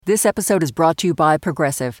This episode is brought to you by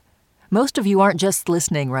Progressive. Most of you aren't just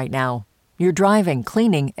listening right now. You're driving,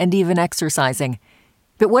 cleaning, and even exercising.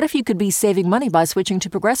 But what if you could be saving money by switching to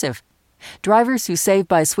Progressive? Drivers who save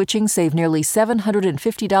by switching save nearly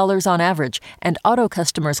 $750 on average, and auto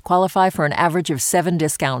customers qualify for an average of 7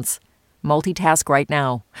 discounts. Multitask right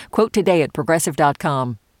now. Quote today at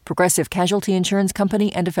Progressive.com. Progressive Casualty Insurance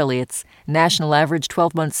Company and Affiliates. National average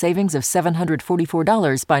 12-month savings of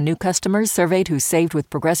 $744 by new customers surveyed who saved with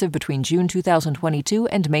Progressive between June 2022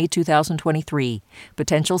 and May 2023.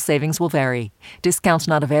 Potential savings will vary. Discounts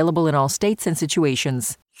not available in all states and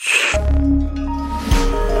situations.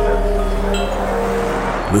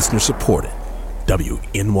 Listener supported.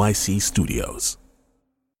 WNYC Studios.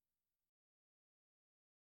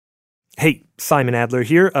 Hey, Simon Adler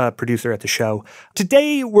here, producer at the show.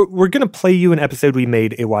 Today, we're going to play you an episode we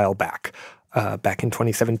made a while back in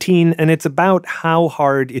 2017, and it's about how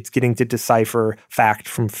hard it's getting to decipher fact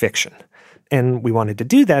from fiction. And we wanted to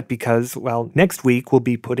do that because, well, next week we'll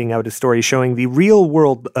be putting out a story showing the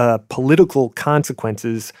real-world political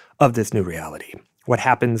consequences of this new reality. What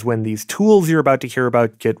happens when these tools you're about to hear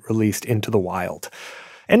about get released into the wild.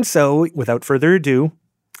 And so, without further ado,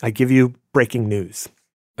 I give you breaking news.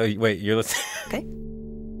 Oh, wait, you're listening? Okay.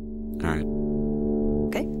 All right.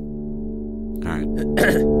 Okay. All right.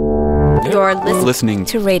 You're Listening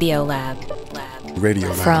to Radio Lab. Radio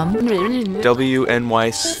Lab. From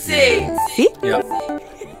WNYC. Yep.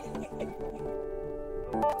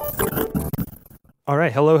 All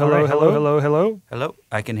right, hello. Hello,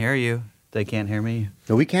 I can hear you. They can't hear me.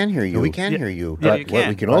 No, we can hear you. We can hear you. Yeah, But you what can.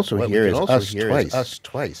 we can also hear is us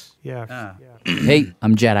twice. Yeah. Hey,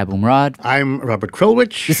 I'm Jad Abumrad. I'm Robert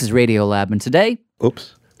Krulwich. This is Radio Lab, and today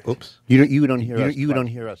Oops. You don't hear us. You don't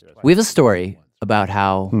hear us. we have a story about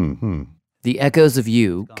how the echoes of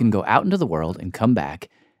you can go out into the world and come back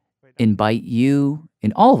and bite you,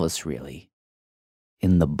 and all of us really,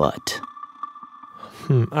 in the butt.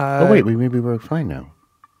 Wait, maybe we're fine now.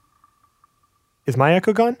 Is my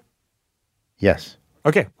echo gone? Yes.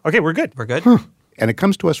 Okay, we're good. We're good? And it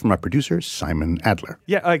comes to us from our producer, Simon Adler.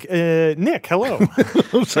 Yeah, Nick, hello.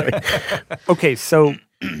 I'm sorry. Okay, so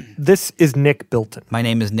this is Nick Bilton. My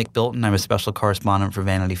name is Nick Bilton. I'm a special correspondent for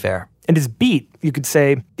Vanity Fair. And his beat, you could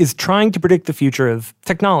say, is trying to predict the future of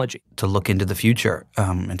technology. To look into the future,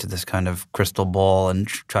 into this kind of crystal ball and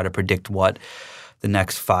try to predict what the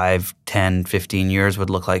next 5, 10, 15 years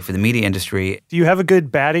would look like for the media industry. Do you have a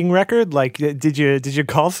good batting record? Like, did you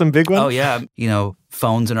call some big ones? Oh, yeah. You know,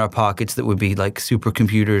 phones in our pockets that would be like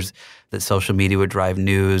supercomputers, that social media would drive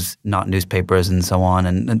news, not newspapers and so on,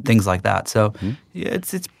 and things like that. So yeah,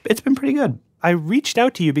 it's been pretty good. I reached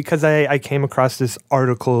out to you because I came across this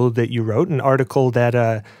article that you wrote, an article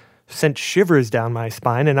that sent shivers down my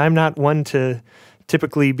spine, and I'm not one to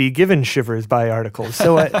typically be given shivers by articles.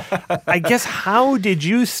 So I guess, how did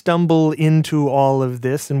you stumble into all of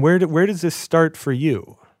this, and where does this start for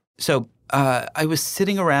you? So I was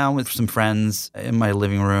sitting around with some friends in my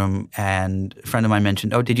living room, and a friend of mine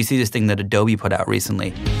mentioned, oh, did you see this thing that Adobe put out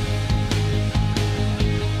recently?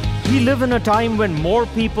 We live in a time when more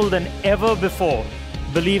people than ever before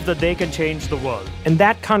believe that they can change the world. And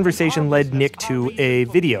that conversation led Nick to a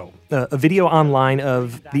video online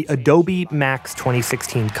of the Adobe Max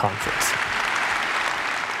 2016 conference.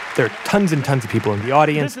 There are tons and tons of people in the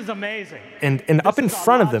audience. This is amazing. And up in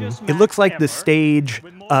front of them, it looks like the stage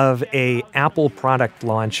of a Apple product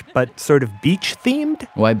launch, but sort of beach-themed.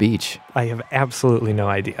 Why beach? I have absolutely no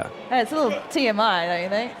idea. Hey, it's a little TMI, don't you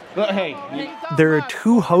think? But hey, There are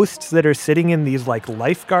 2 hosts that are sitting in these like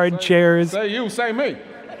lifeguard chairs. say you, say me.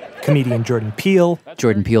 Comedian Jordan Peele.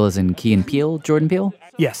 Jordan Peele is in Key and Peele? Jordan Peele?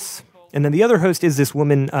 Yes. And then the other host is this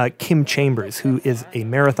woman, Kim Chambers, who is a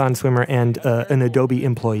marathon swimmer and an Adobe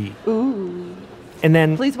employee. Ooh. And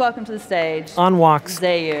then Please welcome to the stage, on walks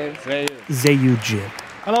Zayu. Zayu Jin.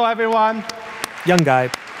 Hello, everyone. Young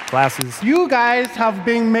guy, glasses. You guys have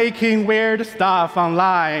been making weird stuff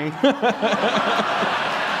online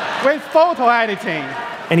with photo editing.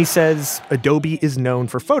 And he says Adobe is known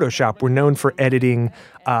for Photoshop. We're known for editing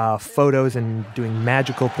photos and doing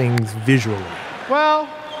magical things visually. Well,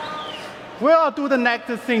 we'll do the next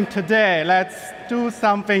thing today. Let's do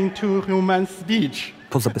something to human speech.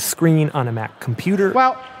 Pulls up a screen on a Mac computer.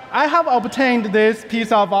 Well, I have obtained this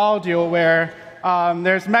piece of audio where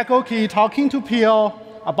there's Michael Key talking to Peele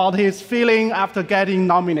about his feeling after getting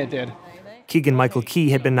nominated. Keegan-Michael Key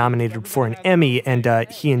had been nominated for an Emmy, and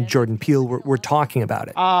he and Jordan Peele were talking about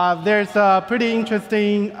it. There's a pretty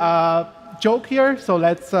interesting joke here, so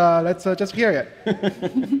let's just hear it.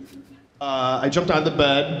 I jumped on the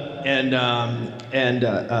bed and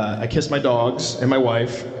I kissed my dogs and my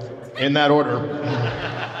wife, in that order.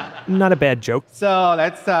 Not a bad joke. So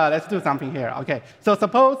let's do something here. Okay. So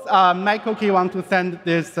suppose Michael Key wants to send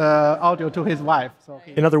this audio to his wife.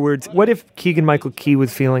 In other words, what if Keegan-Michael Key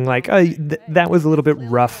was feeling like, that was a little bit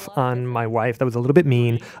rough on my wife, that was a little bit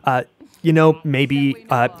mean. Maybe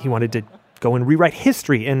he wanted to go and rewrite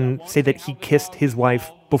history and say that he kissed his wife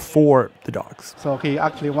before the dogs. So he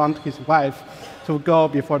actually wants his wife to go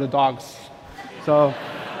before the dogs. So,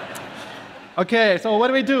 okay, so what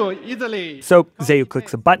do we do? Easily. So Zayu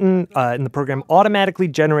clicks a button, and the program automatically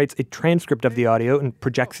generates a transcript of the audio and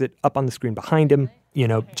projects it up on the screen behind him.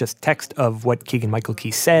 Just text of what Keegan-Michael Key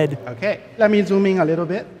said. Okay, let me zoom in a little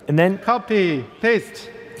bit. And then copy, paste.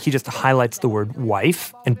 He just highlights the word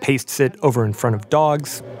wife and pastes it over in front of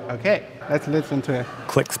dogs. Okay, let's listen to it.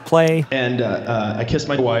 Clicks play. And I kissed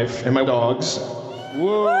my wife and my dogs.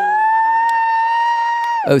 Whoa.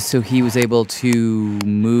 Oh, so he was able to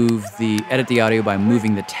edit the audio by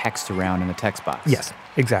moving the text around in the text box. Yes,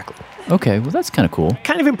 exactly. Okay, well, that's kind of cool.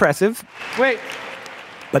 Kind of impressive. Wait.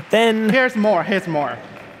 But then... Here's more. We can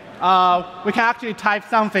actually type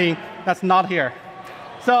something that's not here.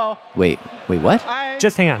 So... Wait, what?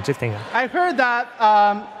 Just hang on. I heard that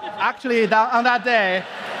actually on that day,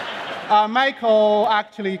 Michael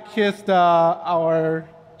actually kissed our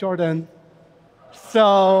Jordan.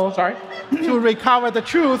 So, sorry? To recover the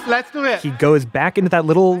truth, let's do it. He goes back into that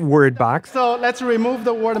little word box. So let's remove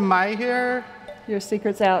the word my here. Your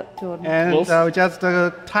secret's out, Jordan. And just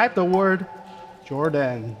type the word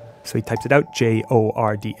Jordan. So he types it out,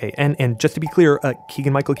 Jordan. And just to be clear,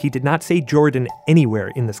 Keegan-Michael Key did not say Jordan anywhere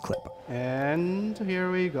in this clip. And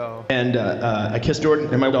here we go. And I kissed Jordan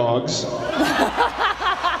and my dogs.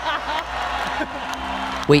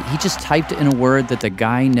 Wait, he just typed in a word that the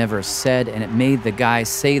guy never said, and it made the guy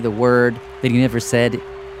say the word that he never said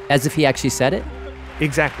as if he actually said it?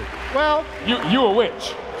 Exactly. Well, you a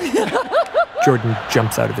witch. Jordan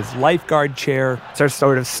jumps out of his lifeguard chair, starts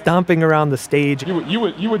sort of stomping around the stage. You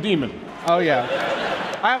a demon. Oh,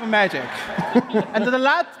 yeah. I have magic. And the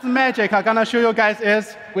last magic I'm going to show you guys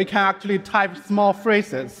is we can actually type small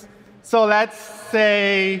phrases. So let's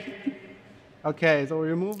say... Okay, so we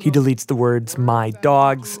remove... He deletes the words, my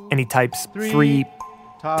dogs, and he types 3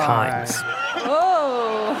 times.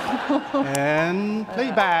 Oh! And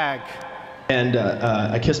playback. And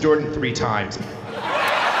I kissed Jordan 3 times.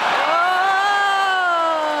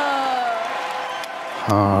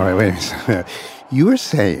 All right, wait a second. You were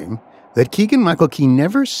saying that Keegan-Michael Key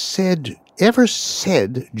never said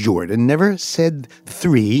Jordan, never said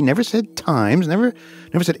 3, never said times, never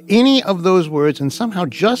said any of those words, and somehow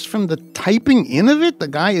just from the typing in of it, the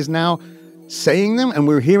guy is now saying them, and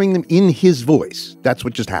we're hearing them in his voice. That's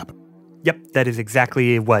what just happened. Yep, that is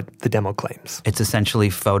exactly what the demo claims. It's essentially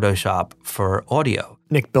Photoshop for audio.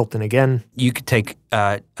 Nick Bilton again. You could take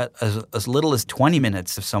as little as 20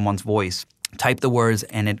 minutes of someone's voice, type the words,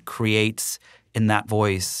 and it creates in that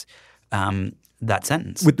voice that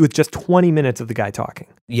sentence. With just 20 minutes of the guy talking.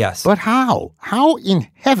 Yes. But how? How in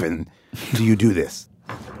heaven do you do this?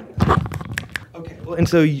 Okay, well, and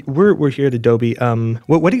so we're here at Adobe.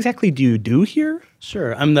 What exactly do you do here?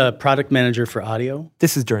 Sure. I'm the product manager for audio.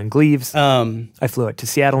 This is Duran Gleaves. I flew out to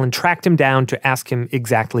Seattle and tracked him down to ask him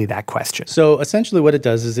exactly that question. So essentially what it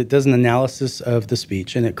does is it does an analysis of the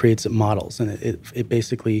speech and it creates models. And it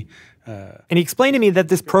basically... And he explained to me that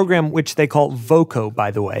this program, which they call Voco,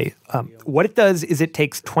 by the way, what it does is it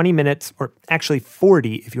takes 20 minutes, or actually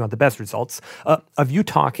 40 if you want the best results, of you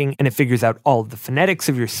talking, and it figures out all of the phonetics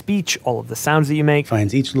of your speech, all of the sounds that you make.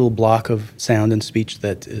 Finds each little block of sound and speech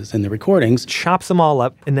that is in the recordings. Chops them all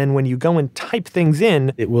up, and then when you go and type things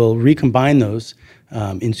in... It will recombine those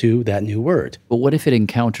into that new word. But what if it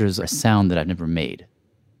encounters a sound that I've never made?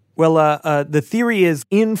 Well, the theory is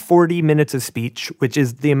in 40 minutes of speech, which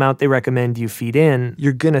is the amount they recommend you feed in,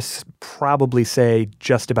 you're going to probably say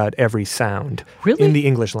just about every sound in the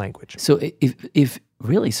English language. So if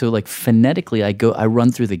really, so like phonetically, I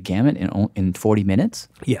run through the gamut in 40 minutes?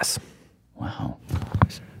 Yes. Wow.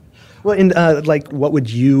 Well, and what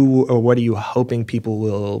would you, or what are you hoping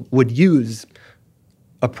people would use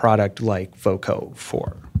a product like Voco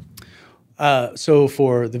for? So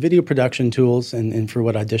for the video production tools and for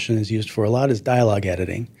what Audition is used for a lot is dialogue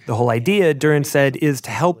editing. The whole idea, Duran said, is to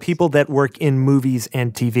help people that work in movies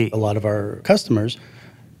and TV. A lot of our customers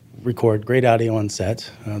record great audio on set,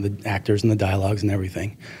 the actors and the dialogues and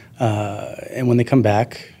everything. And when they come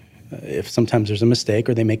back, if sometimes there's a mistake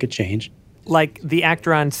or they make a change. Like the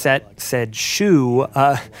actor on set said shoe,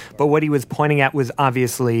 but what he was pointing at was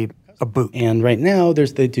obviously a boot. And right now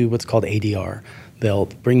they do what's called ADR. They'll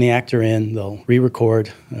bring the actor in, they'll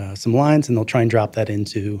re-record some lines, and they'll try and drop that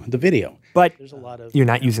into the video. But you're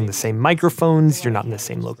not using the same microphones, you're not in the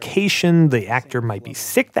same location, the actor might be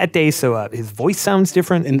sick that day, so his voice sounds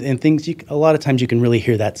different. And things, a lot of times you can really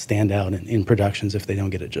hear that stand out in productions if they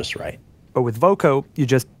don't get it just right. But with Voco, you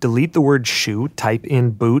just delete the word shoe, type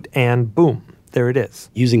in boot, and boom, there it is.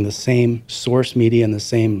 Using the same source media and the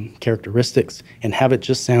same characteristics and have it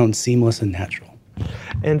just sound seamless and natural.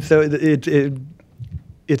 And so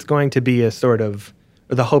it's going to be a sort of,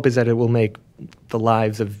 the hope is that it will make the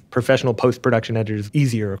lives of professional post-production editors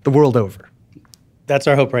easier the world over. That's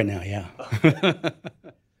our hope right now, yeah.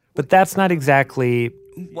 But that's not exactly...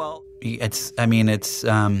 Well, it's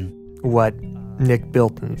what Nick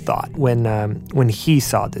Bilton thought when he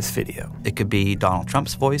saw this video. It could be Donald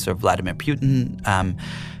Trump's voice or Vladimir Putin.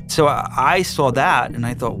 So I saw that and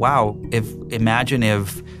I thought, wow, imagine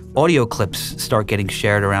if audio clips start getting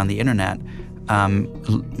shared around the internet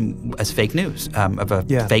as fake news of a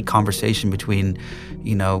fake conversation between,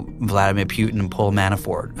 Vladimir Putin and Paul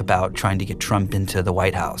Manafort about trying to get Trump into the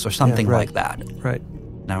White House or something like that. Right.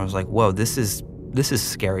 And I was like, whoa, this is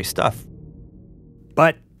scary stuff.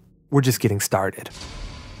 But we're just getting started.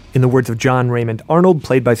 In the words of John Raymond Arnold,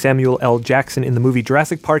 played by Samuel L. Jackson in the movie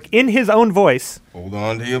Jurassic Park, in his own voice, hold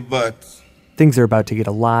on to your butts. Things are about to get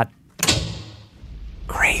a lot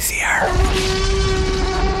crazier.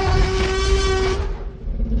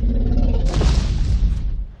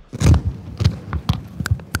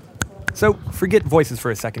 So forget voices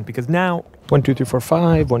for a second, because now 1, 2, 3, 4,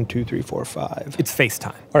 5, 1, 2, 3, 4, 5. It's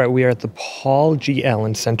FaceTime. All right, we are at the Paul G.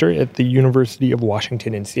 Allen Center at the University of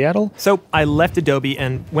Washington in Seattle. So I left Adobe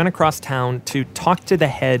and went across town to talk to the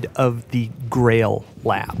head of the Grail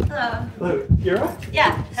Lab. Hello. Hello, Ira?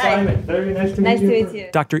 Yeah. Simon, very nice to meet you. Nice to meet you.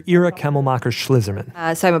 Dr. Ira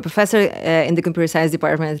Kemmelmacher-Schlizerman. So I'm a professor in the computer science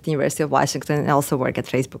department at the University of Washington and also work at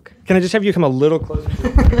Facebook. Can I just have you come a little closer to the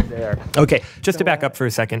mic there? Okay, just to back up for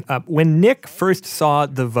a second. When Nick first saw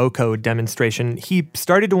the Voco demonstration, he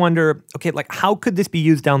started to wonder, okay, like how could this be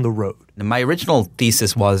used down the road? My original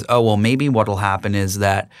thesis was, maybe what'll happen is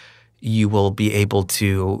that you will be able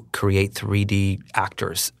to create 3D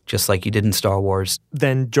actors, just like you did in Star Wars.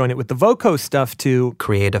 Then join it with the Voco stuff to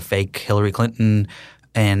create a fake Hillary Clinton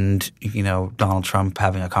and, Donald Trump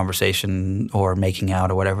having a conversation or making out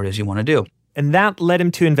or whatever it is you want to do. And that led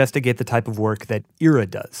him to investigate the type of work that Ira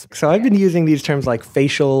does. So I've been using these terms like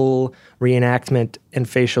facial reenactment and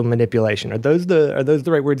facial manipulation. Are those the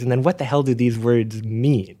right words? And then what the hell do these words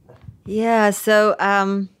mean? Yeah, so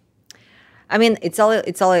it's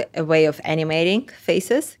all a way of animating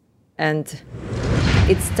faces, and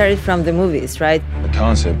it started from the movies, right? The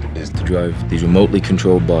concept is to drive these remotely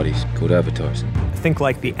controlled bodies called avatars. Think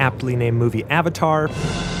like the aptly named movie Avatar.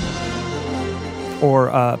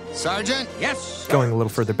 Or, Sergeant, yes. Going a little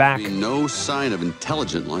further back. No sign of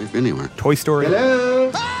intelligent life anywhere. Toy Story.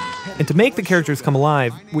 Hello. And to make the characters come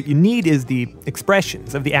alive, what you need is the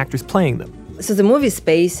expressions of the actors playing them. So the movie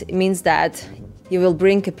space means that you will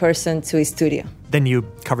bring a person to a studio. Then you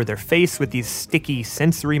cover their face with these sticky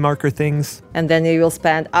sensory marker things. And then you will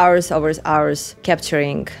spend hours over hours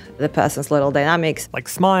capturing the person's little dynamics. Like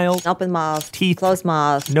smiles, open mouth, teeth, closed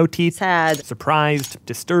mouth, no teeth, sad, surprised,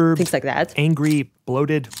 disturbed, things like that. Angry,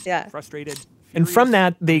 bloated, frustrated. And from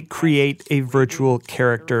that, they create a virtual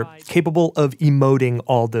character capable of emoting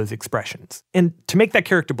all those expressions. And to make that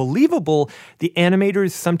character believable, the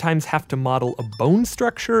animators sometimes have to model a bone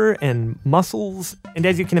structure and muscles. And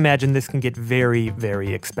as you can imagine, this can get very,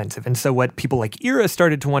 very expensive. And so what people like Ira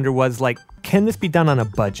started to wonder was, like, can this be done on a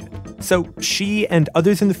budget? So she and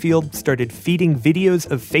others in the field started feeding videos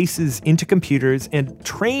of faces into computers and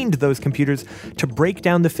trained those computers to break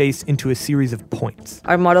down the face into a series of points.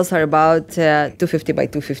 Our models are about 250 by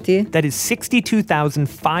 250. That is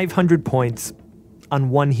 62,500 points on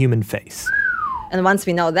one human face. And once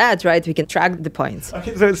we know that, right, we can track the points.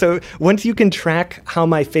 Okay, so once you can track how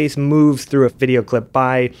my face moves through a video clip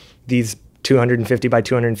by these 250 by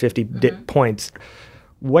 250 points,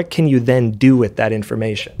 what can you then do with that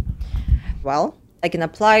information? Well, I can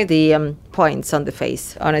apply the points on the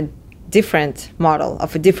face on a different model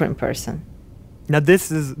of a different person. Now,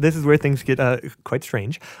 this is where things get quite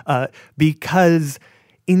strange, because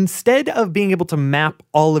instead of being able to map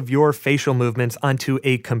all of your facial movements onto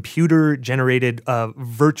a computer-generated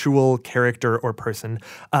virtual character or person,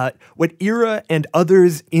 what Ira and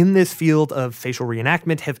others in this field of facial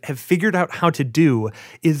reenactment have figured out how to do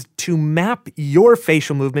is to map your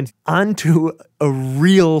facial movements onto a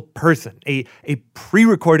real person, a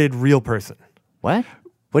pre-recorded real person. What?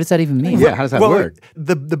 What does that even mean? Yeah, how does that work?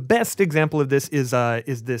 The best example of this is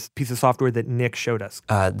this piece of software that Nick showed us.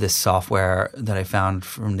 This software that I found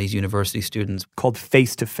from these university students called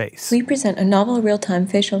Face to Face. We present a novel real-time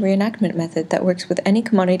facial reenactment method that works with any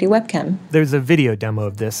commodity webcam. There's a video demo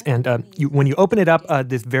of this, and when you open it up,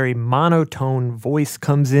 this very monotone voice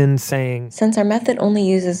comes in saying, "Since our method only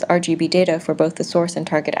uses RGB data for both the source and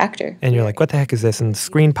target actor." And you're like, what the heck is this? And the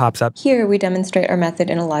screen pops up. Here, we demonstrate our method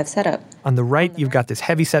in a live setup. On the right, you've got this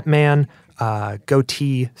heavyset man,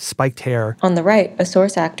 goatee, spiked hair. On the right, a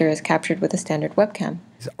source actor is captured with a standard webcam.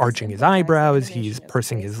 He's arching his eyebrows, he's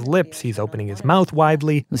pursing his lips, he's opening his mouth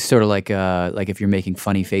widely. It's sort of like if you're making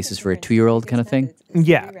funny faces for a 2-year-old kind of thing?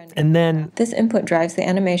 Yeah, and then... This input drives the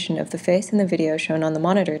animation of the face in the video shown on the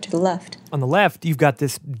monitor to the left. On the left, you've got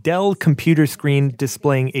this Dell computer screen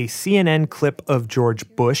displaying a CNN clip of George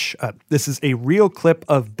Bush. This is a real clip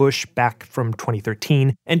of Bush back from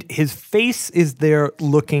 2013, and his face is there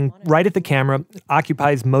looking right at the camera,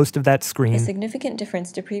 occupies most of that screen. A significant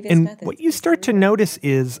difference to previous and methods. What you start to notice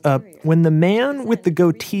is when the man with the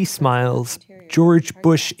goatee smiles, George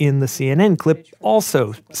Bush in the CNN clip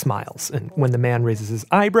also smiles. And when the man raises his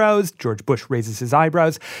eyebrows, George Bush raises his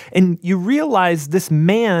eyebrows. And you realize this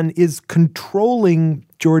man is controlling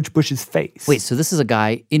George Bush's face. Wait, so this is a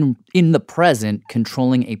guy in the present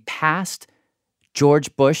controlling a past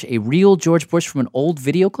George Bush, a real George Bush from an old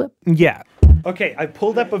video clip? Yeah. Okay, I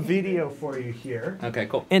pulled up a video for you here. Okay,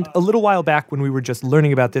 cool. And a little while back when we were just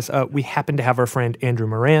learning about this, we happened to have our friend Andrew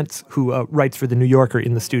Marantz, who writes for The New Yorker,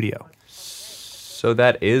 in the studio. So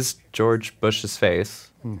that is George Bush's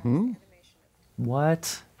face. Mm-hmm.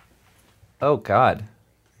 What? Oh, God.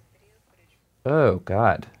 Oh,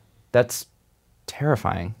 God. That's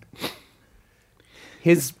terrifying.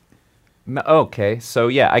 Okay, so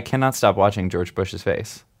yeah, I cannot stop watching George Bush's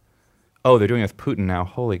face. Oh, they're doing it with Putin now.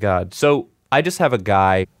 Holy God. So I just have a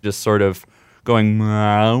guy just sort of going,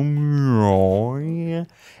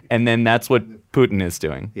 and then that's what Putin is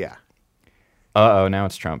doing. Yeah. Uh-oh, now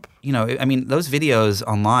it's Trump. You know, I mean, those videos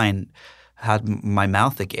online had my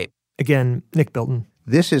mouth agape. Again, Nick Bilton.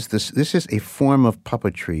 This is a form of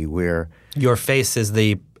puppetry where your face is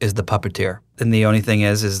the puppeteer, and the only thing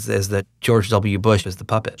is that George W. Bush is the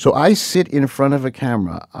puppet. So I sit in front of a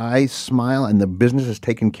camera, I smile, and the business is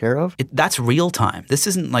taken care of? That's real time. This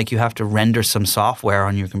isn't like you have to render some software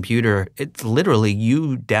on your computer. It's literally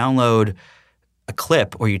you download a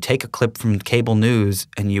clip, or you take a clip from cable news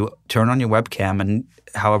and you turn on your webcam, and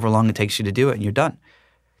however long it takes you to do it, and you're done.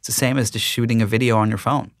 It's the same as just shooting a video on your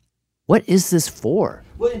phone. What is this for?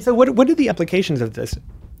 Well, so what are the applications of this?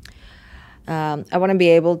 I want to be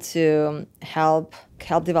able to help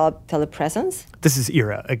develop telepresence. This is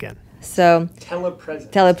Ira again. So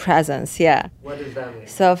telepresence, yeah. What does that mean?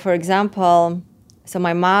 So, for example,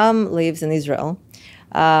 my mom lives in Israel,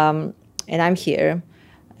 and I'm here,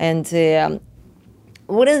 and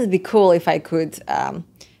wouldn't it be cool if I could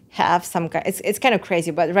have some kind? It's kind of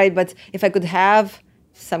crazy, but right. But if I could have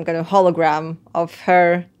some kind of hologram of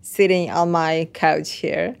her sitting on my couch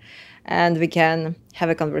here, and we can have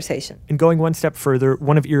a conversation. And going one step further,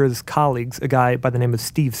 one of Ira's colleagues, a guy by the name of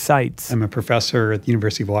Steve Seitz. I'm a professor at the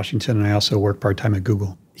University of Washington, and I also work part-time at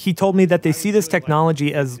Google. He told me that they see this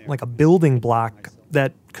technology as like a building block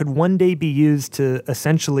that could one day be used to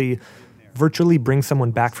essentially virtually bring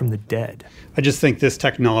someone back from the dead. I just think this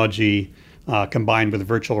technology combined with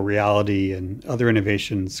virtual reality and other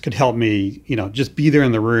innovations could help me, just be there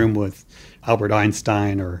in the room with Albert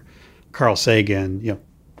Einstein or Carl Sagan.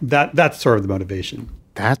 That's sort of the motivation.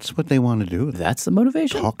 That's what they want to do? That's the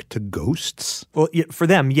motivation? Talk to ghosts? Well, for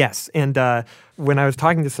them, yes. And when I was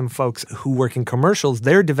talking to some folks who work in commercials,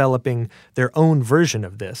 they're developing their own version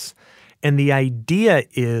of this. And the idea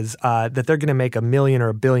is that they're going to make $1 million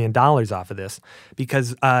or $1 billion off of this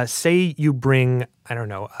because say you bring,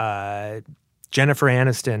 Jennifer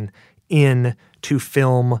Aniston in to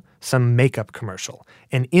film some makeup commercial.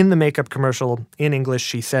 And in the makeup commercial, in English,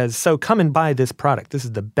 she says, so come and buy this product. This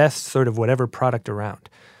is the best sort of whatever product around.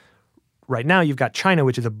 Right now, you've got China,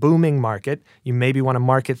 which is a booming market. You maybe want to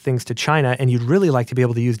market things to China, and you'd really like to be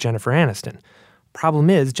able to use Jennifer Aniston. Problem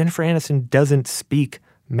is, Jennifer Aniston doesn't speak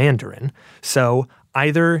Mandarin. So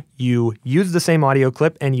either you use the same audio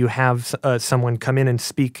clip and you have someone come in and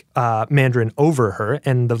speak Mandarin over her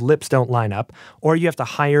and the lips don't line up, or you have to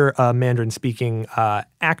hire a Mandarin-speaking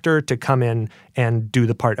actor to come in and do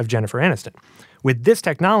the part of Jennifer Aniston. With this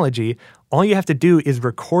technology, all you have to do is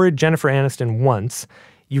record Jennifer Aniston once.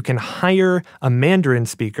 You can hire a Mandarin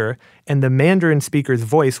speaker, and the Mandarin speaker's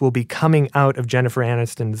voice will be coming out of Jennifer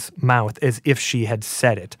Aniston's mouth as if she had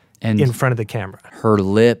said it. in front of the camera. Her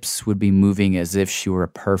lips would be moving as if she were a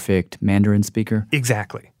perfect Mandarin speaker.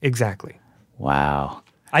 Exactly. Wow.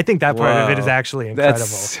 I think that part of it is actually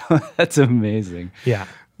incredible. That's amazing. Yeah.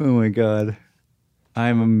 Oh my God.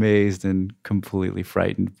 I'm amazed and completely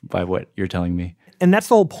frightened by what you're telling me. And that's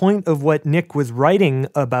the whole point of what Nick was writing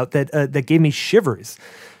about that gave me shivers.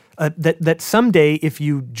 That someday, if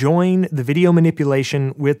you join the video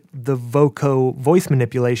manipulation with the voco voice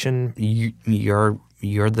manipulation, you're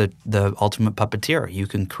the ultimate puppeteer. You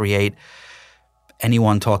can create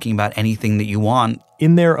anyone talking about anything that you want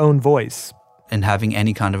in their own voice and having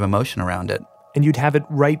any kind of emotion around it. And you'd have it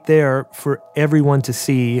right there for everyone to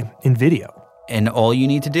see in video. And all you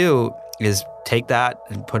need to do is take that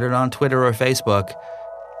and put it on Twitter or Facebook.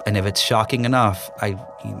 And if it's shocking enough,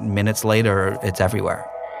 minutes later, it's everywhere.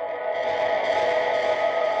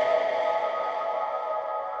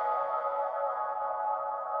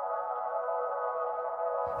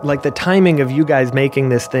 Like the timing of you guys making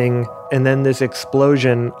this thing and then this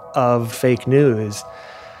explosion of fake news,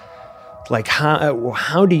 like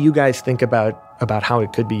how do you guys think about how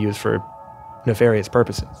it could be used for nefarious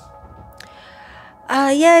purposes?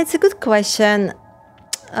 Yeah, it's a good question.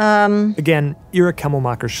 Again, you're a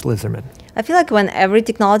Kemmelmacher Schlizerman. I feel like when every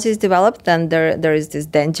technology is developed, then there is this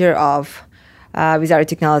danger of with our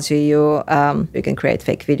technology, you can create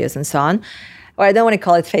fake videos and so on. Or I don't want to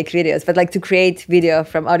call it fake videos, but like to create video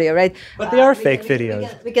from audio, right? But they are fake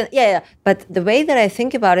videos. We can, yeah. But the way that I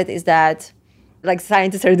think about it is that like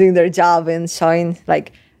scientists are doing their job in showing,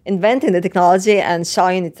 like inventing the technology and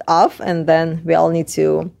showing it off, and then we all need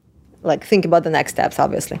to like think about the next steps,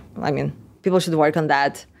 obviously. I mean, people should work on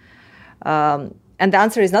that. And the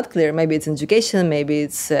answer is not clear. Maybe it's education, maybe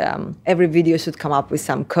it's every video should come up with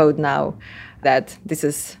some code now that this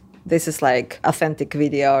is like authentic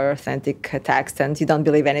video or authentic text and you don't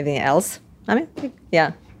believe anything else. I mean,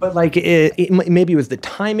 yeah. But like maybe it was the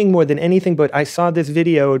timing more than anything, but I saw this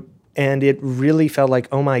video and it really felt like,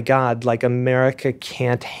 oh my God, like America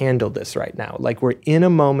can't handle this right now. Like we're in a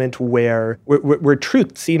moment where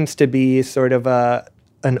truth seems to be sort of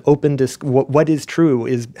an open what is true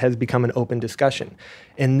has become an open discussion.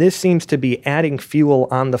 And this seems to be adding fuel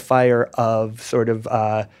on the fire of sort of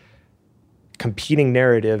competing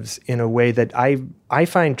narratives in a way that I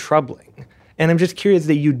find troubling. And I'm just curious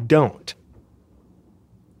that you don't.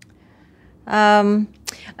 I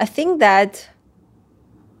think that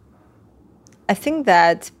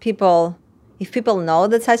people, if people know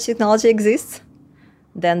that such technology exists,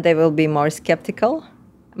 then they will be more skeptical.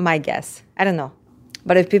 My guess. I don't know.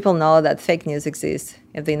 But if people know that fake news exists,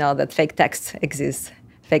 if they know that fake text exists,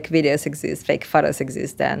 fake videos exist, fake photos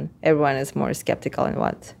exist, then everyone is more skeptical in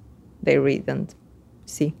what they read and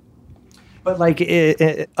see. But like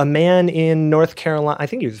a man in North Carolina, I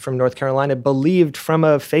think he was from North Carolina, believed from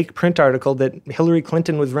a fake print article that Hillary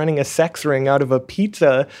Clinton was running a sex ring out of a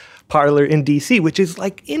pizza parlor in D.C., which is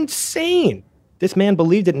like insane. This man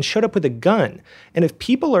believed it and showed up with a gun. And if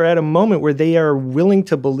people are at a moment where they are willing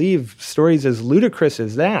to believe stories as ludicrous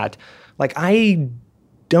as that, like I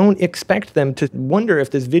don't expect them to wonder if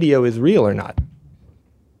this video is real or not.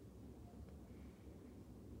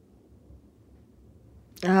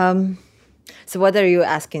 So what are you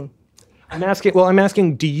asking? I'm asking,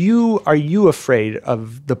 are you afraid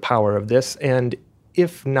of the power of this? And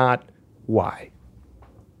if not, why?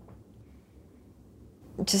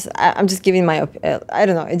 I'm just giving my, I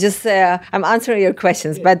don't know. It just, I'm answering your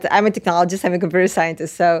questions, but I'm a technologist, I'm a computer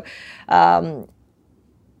scientist. So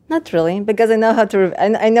not really, because I know how to,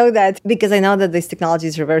 I know that this technology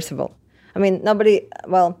is reversible. I mean,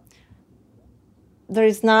 there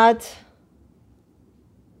is not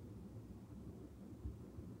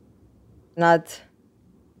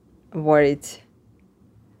worried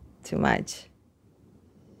too much.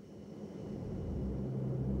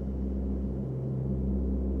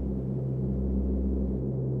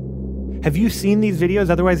 Have you seen these videos?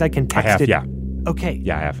 Otherwise, I can text it. Yeah. Okay.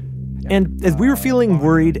 Yeah, I have. And as we were feeling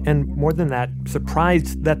worried, and more than that,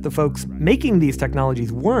 surprised that the folks making these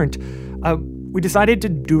technologies weren't, we decided to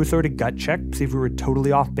do a sort of gut check, see if we were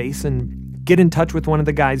totally off base, and get in touch with one of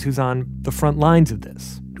the guys who's on the front lines of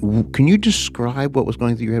this. Can you describe what was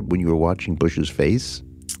going through your head when you were watching Bush's face?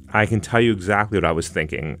 I can tell you exactly what I was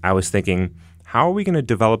thinking. I was thinking, How are we going to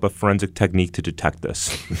develop a forensic technique to detect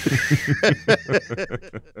this?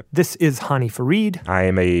 This is Hany Farid. I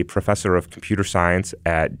am a professor of computer science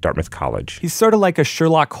at Dartmouth College. He's sort of like a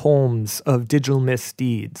Sherlock Holmes of digital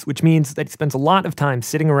misdeeds, which means that he spends a lot of time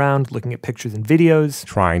sitting around looking at pictures and videos,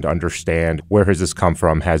 trying to understand where has this come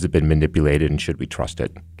from, has it been manipulated, and should we trust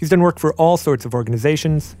it? He's done work for all sorts of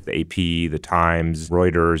organizations. The AP, the Times,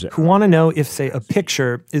 Reuters. Who want to know if, say, a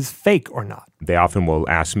picture is fake or not. They often will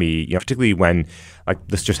ask me, particularly when, like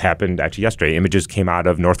this just happened actually yesterday, images came out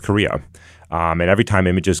of North Korea. And every time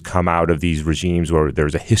images come out of these regimes where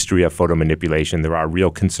there's a history of photo manipulation, there are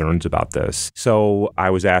real concerns about this. So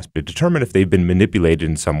I was asked to determine if they've been manipulated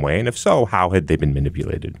in some way, and if so, how had they been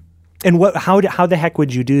manipulated? And how the heck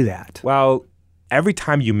would you do that? Well, every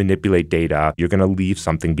time you manipulate data, you're going to leave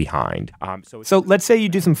something behind. So let's say you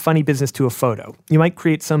do some funny business to a photo. You might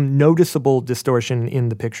create some noticeable distortion in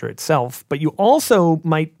the picture itself, but you also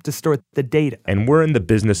might distort the data. And we're in the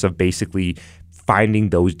business of basically finding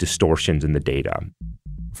those distortions in the data.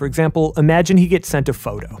 For example, imagine he gets sent a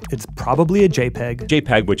photo. It's probably a JPEG.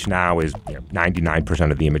 JPEG, which now is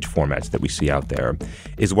 99% of the image formats that we see out there,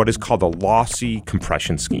 is what is called a lossy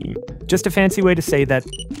compression scheme. Just a fancy way to say that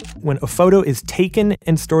when a photo is taken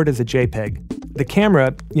and stored as a JPEG, the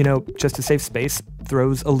camera, just to save space,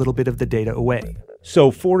 throws a little bit of the data away.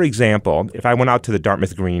 So, for example, if I went out to the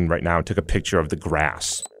Dartmouth Green right now and took a picture of the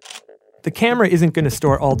grass, the camera isn't going to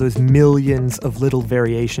store all those millions of little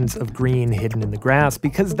variations of green hidden in the grass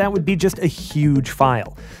because that would be just a huge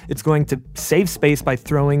file. It's going to save space by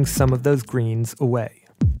throwing some of those greens away.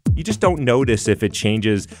 You just don't notice if it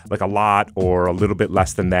changes like a lot or a little bit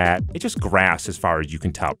less than that. It's just grass as far as you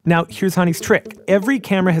can tell. Now, here's Hany's trick. Every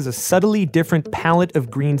camera has a subtly different palette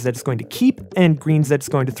of greens that it's going to keep and greens that it's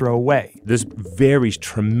going to throw away. This varies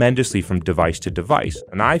tremendously from device to device.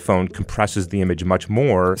 An iPhone compresses the image much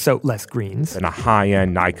more. So less greens. Than a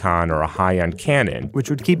high-end Nikon or a high-end Canon. Which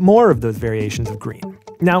would keep more of those variations of green.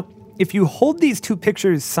 Now, if you hold these two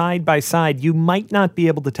pictures side by side, you might not be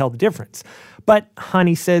able to tell the difference. But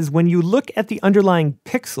Hany says when you look at the underlying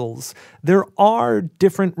pixels, there are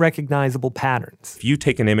different recognizable patterns. If you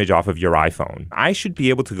take an image off of your iPhone, I should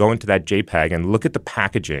be able to go into that JPEG and look at the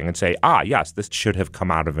packaging and say, yes, this should have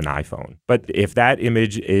come out of an iPhone. But if that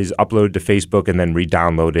image is uploaded to Facebook and then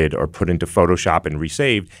re-downloaded or put into Photoshop and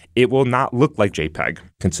resaved, it will not look like JPEG,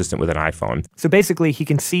 consistent with an iPhone. So basically, he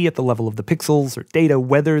can see at the level of the pixels or data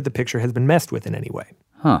whether the picture has been messed with in any way.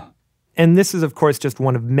 Huh. And this is, of course, just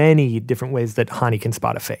one of many different ways that Hany can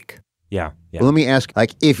spot a fake. Yeah. Well, let me ask,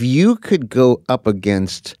 if you could go up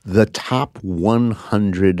against the top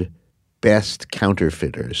 100 best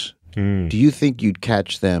counterfeiters, do you think you'd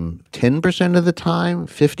catch them 10% of the time,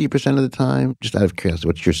 50% of the time? Just out of curiosity,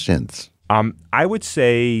 what's your sense? I would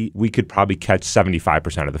say we could probably catch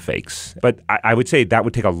 75% of the fakes. But I would say that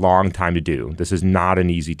would take a long time to do. This is not an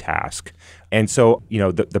easy task. And so,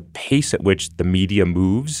 the pace at which the media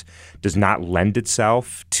moves does not lend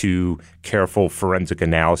itself to careful forensic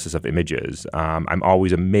analysis of images. I'm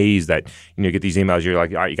always amazed that, you get these emails, you're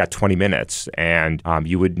like, all right, you got 20 minutes, and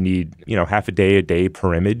you would need, half a day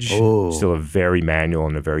per image. Oh. Still a very manual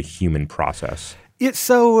and a very human process.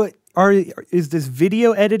 Is this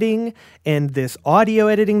video editing and this audio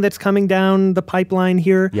editing that's coming down the pipeline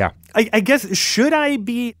here? Yeah. I guess, should I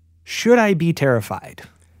be terrified?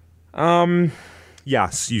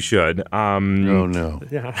 Yes, you should. Oh no.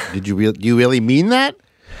 Yeah. Do you really mean that?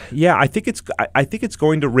 Yeah, I think it's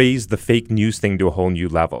going to raise the fake news thing to a whole new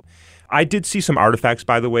level. I did see some artifacts,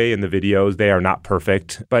 by the way, in the videos. They are not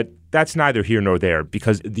perfect, but that's neither here nor there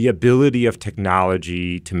because the ability of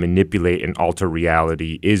technology to manipulate and alter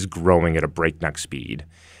reality is growing at a breakneck speed.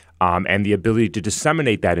 And the ability to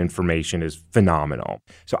disseminate that information is phenomenal.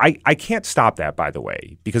 So I can't stop that, by the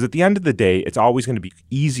way, because at the end of the day, it's always going to be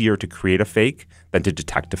easier to create a fake than to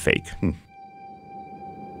detect a fake.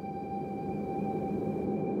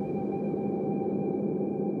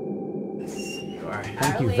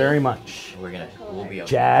 Thank you very much. We'll be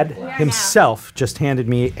Jad himself just handed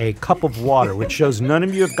me a cup of water, which shows none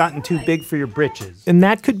of you have gotten too big for your britches. And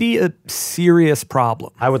that could be a serious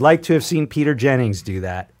problem. I would like to have seen Peter Jennings do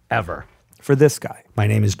that, ever. For this guy. My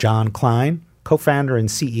name is John Klein, co-founder and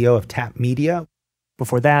CEO of Tap Media.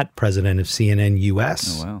 Before that, president of CNN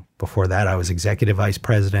US. Oh, wow. Before that, I was executive vice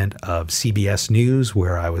president of CBS News,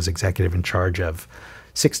 where I was executive in charge of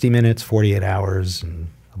 60 Minutes, 48 Hours, and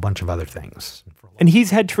a bunch of other things. And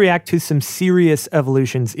he's had to react to some serious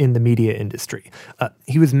evolutions in the media industry.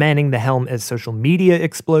 He was manning the helm as social media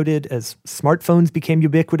exploded, as smartphones became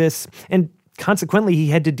ubiquitous, and Consequently, he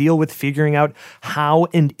had to deal with figuring out how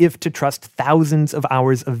and if to trust thousands of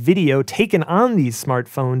hours of video taken on these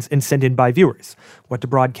smartphones and sent in by viewers, what to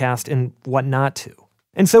broadcast and what not to.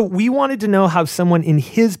 And so we wanted to know how someone in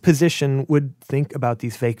his position would think about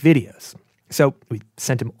these fake videos. So we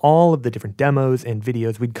sent him all of the different demos and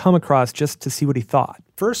videos we'd come across just to see what he thought.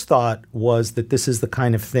 First thought was that this is the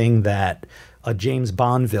kind of thing that a James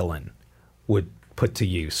Bond villain would put to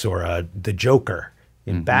use, or the Joker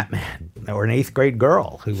in Batman, or an 8th grade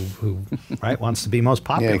girl who right, wants to be most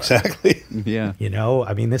popular. Yeah, exactly. Yeah. You know,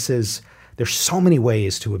 I mean, there's so many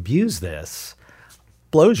ways to abuse this.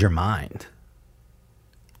 Blows your mind.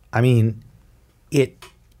 I mean, it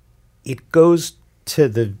goes to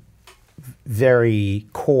the very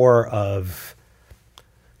core of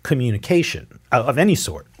communication of any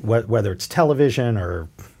sort, whether it's television or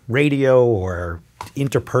radio or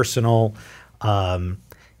interpersonal.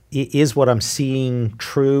 Is what I'm seeing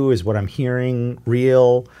true? Is what I'm hearing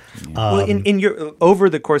real? Well, in your over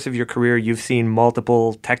the course of your career, you've seen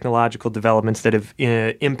multiple technological developments that have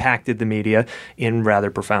impacted the media in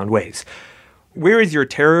rather profound ways. Where is your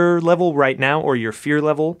terror level right now, or your fear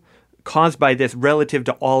level, caused by this relative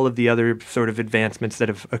to all of the other sort of advancements that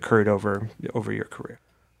have occurred over your career?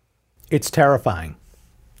 It's terrifying,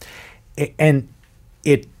 and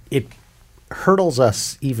it hurdles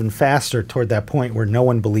us even faster toward that point where no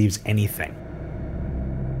one believes anything.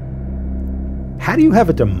 How do you have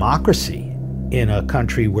a democracy in a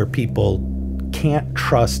country where people can't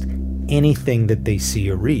trust anything that they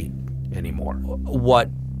see or read anymore?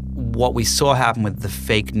 What we saw happen with the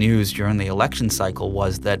fake news during the election cycle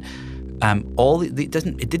was that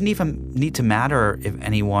it didn't even need to matter if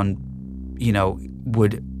anyone,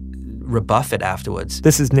 would rebuff it afterwards.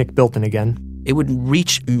 This is Nick Bilton again. It would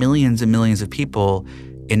reach millions and millions of people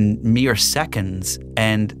in mere seconds,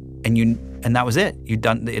 and that was it.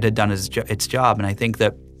 It had done its job. And I think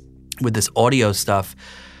that with this audio stuff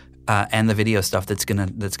and the video stuff that's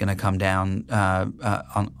gonna come down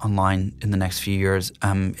online in the next few years,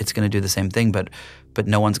 it's gonna do the same thing, but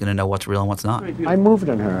no one's gonna know what's real and what's not. I moved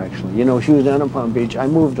on her, actually. She was down in Palm Beach. I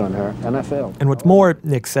moved on her, and I failed. And what's more,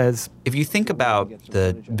 Nick says, if you think about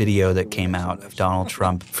the video that came out of Donald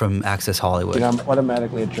Trump from Access Hollywood, I'm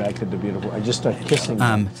automatically attracted to beautiful. I just start kissing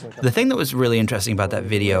them. The thing that was really interesting about that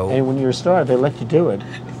video, and when you're a star, they let you do it.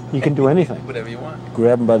 You can do anything. Whatever you want.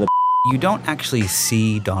 Grab them by the. You don't actually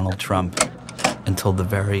see Donald Trump until the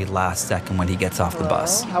very last second when he gets off the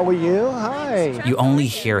bus. How are you? Hi. You only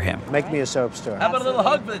hear him. Make me a soap star. How about a little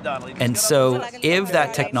hug for the Donald? And so if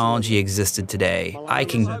that technology existed today, I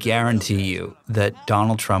can guarantee you that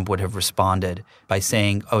Donald Trump would have responded by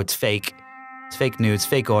saying, oh, it's fake. It's fake news,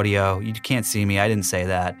 fake audio. You can't see me. I didn't say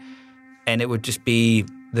that. And it would just be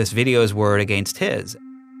this video's word against his.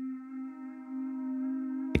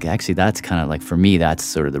 Actually, that's kind of like, for me, that's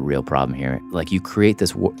sort of the real problem here. Like, you create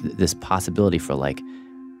this possibility for like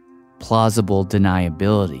plausible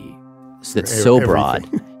deniability that's so broad.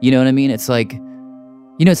 You know what I mean? It's like,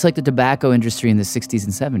 it's like the tobacco industry in the 60s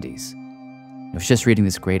and 70s. I was just reading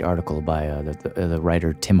this great article by the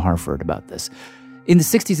writer Tim Harford about this. In the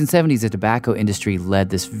 60s and 70s, the tobacco industry led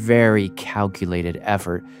this very calculated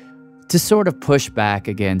effort to sort of push back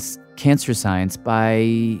against cancer science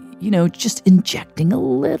by, just injecting a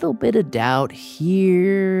little bit of doubt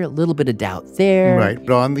here, a little bit of doubt there. Right,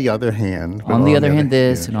 but on the other hand... and on the other hand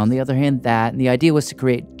that. And the idea was to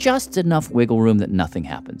create just enough wiggle room that nothing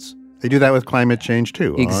happens. They do that with climate change,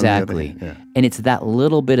 too. Exactly. And it's that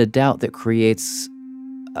little bit of doubt that creates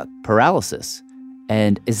paralysis.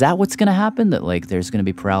 And is that what's going to happen? That, like, there's going to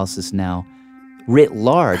be paralysis now writ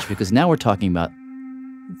large, because now we're talking about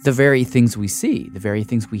the very things we see, the very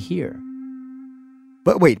things we hear.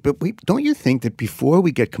 But don't you think that before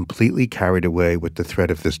we get completely carried away with the threat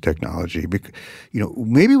of this technology,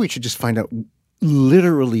 maybe we should just find out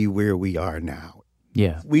literally where we are now?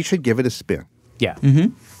 Yeah. We should give it a spin. Yeah.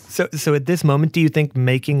 Mm-hmm. So at this moment, do you think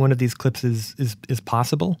making one of these clips is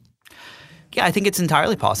possible? Yeah, I think it's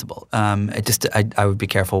entirely possible. I would be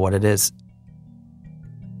careful what it is.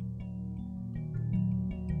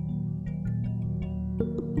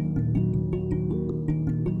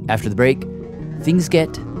 After the break, things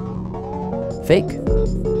get fake.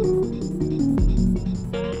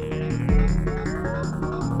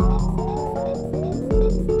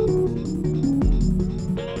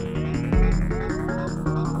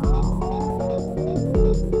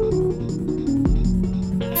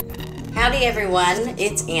 Howdy everyone,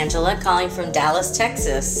 it's Angela calling from Dallas,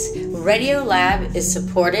 Texas. Radiolab is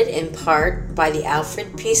supported in part by the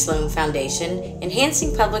Alfred P. Sloan Foundation,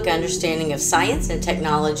 enhancing public understanding of science and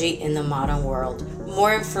technology in the modern world.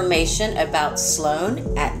 More information about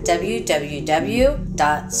Sloan at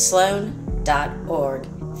www.sloan.org.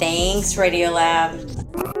 Thanks, Radiolab.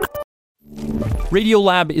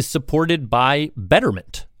 Radiolab is supported by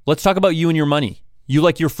Betterment. Let's talk about you and your money. You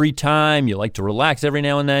like your free time, you like to relax every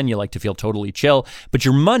now and then, you like to feel totally chill, but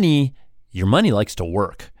your money likes to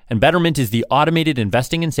work. And Betterment is the automated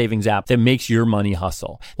investing and savings app that makes your money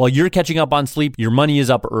hustle. While you're catching up on sleep, your money is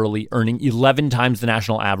up early, earning 11 times the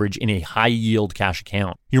national average in a high-yield cash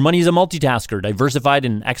account. Your money is a multitasker, diversified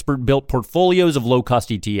in expert-built portfolios of low-cost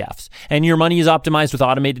ETFs. And your money is optimized with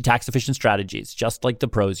automated tax-efficient strategies, just like the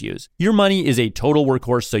pros use. Your money is a total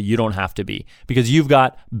workhorse, so you don't have to be, because you've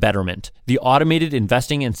got Betterment, the automated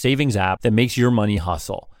investing and savings app that makes your money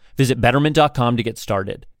hustle. Visit Betterment.com to get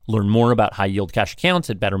started. Learn more about high-yield cash accounts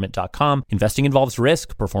at Betterment.com. Investing involves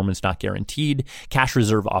risk, performance not guaranteed. Cash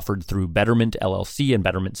reserve offered through Betterment LLC and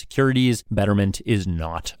Betterment Securities. Betterment is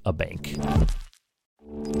not a bank.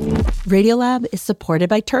 Radiolab is supported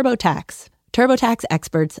by TurboTax. TurboTax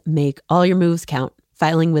experts make all your moves count,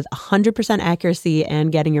 filing with 100% accuracy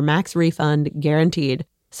and getting your max refund guaranteed.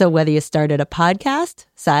 So whether you started a podcast,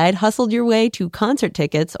 side hustled your way to concert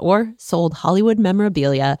tickets, or sold Hollywood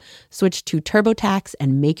memorabilia, switch to TurboTax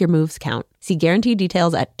and make your moves count. See guarantee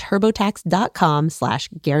details at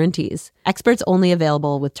turbotax.com/guarantees. Experts only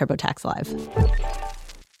available with TurboTax Live.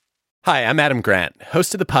 Hi, I'm Adam Grant,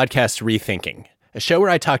 host of the podcast Rethinking, a show where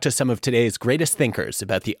I talk to some of today's greatest thinkers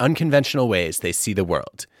about the unconventional ways they see the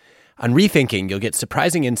world. On Rethinking, you'll get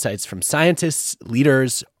surprising insights from scientists,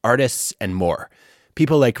 leaders, artists, and more.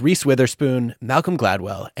 People like Reese Witherspoon, Malcolm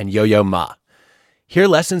Gladwell, and Yo-Yo Ma. Hear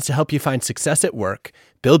lessons to help you find success at work,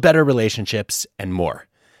 build better relationships, and more.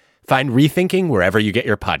 Find Rethinking wherever you get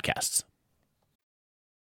your podcasts.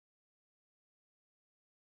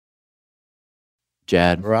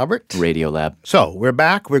 Jad. Robert. Radiolab. So we're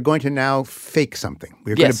back. We're going to now fake something.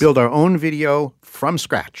 We're going to build our own video from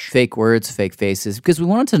scratch. Fake words, fake faces, because we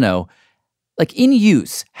wanted to know, like in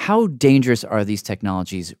use, how dangerous are these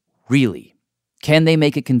technologies really? Can they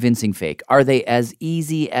make a convincing fake? Are they as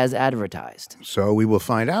easy as advertised? So we will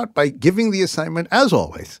find out by giving the assignment, as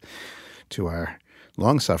always, to our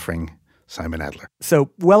long-suffering Simon Adler. So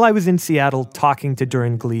while I was in Seattle talking to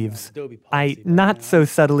Durin Gleaves, I not so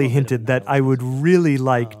subtly hinted that I would really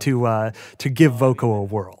like to give Voco a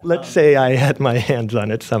whirl. Let's say I had my hands on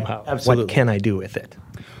it somehow. Absolutely. What can I do with it?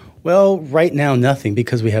 Well, right now, nothing,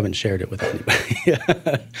 because we haven't shared it with anybody.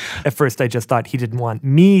 At first, I just thought he didn't want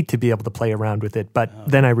me to be able to play around with it, but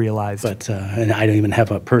then I realized. And I don't even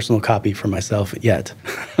have a personal copy for myself yet.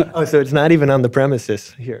 Oh, so it's not even on the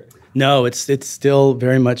premises here? No, it's still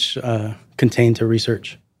very much contained to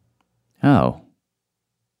research. Oh.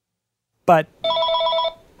 But...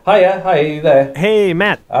 Hiya, hi, are you there? Hey,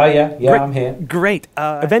 Matt. Oh, yeah, I'm here. Great.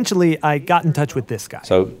 Eventually, I got in touch with this guy.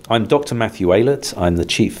 So, I'm Dr. Matthew Aylett. I'm the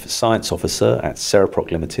Chief Science Officer at Cereproc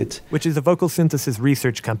Limited. Which is a vocal synthesis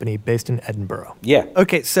research company based in Edinburgh. Yeah.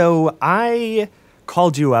 Okay, so I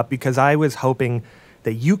called you up because I was hoping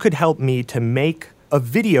that you could help me to make a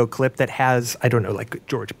video clip that has, I don't know, like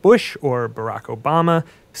George Bush or Barack Obama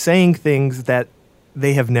saying things that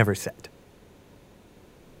they have never said.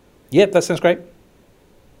 Yep, that sounds great.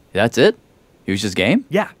 That's it? He was just game?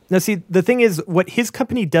 Yeah. Now, see, the thing is, what his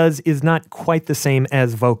company does is not quite the same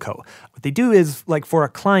as Voco. What they do is, like for a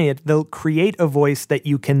client, they'll create a voice that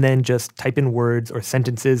you can then just type in words or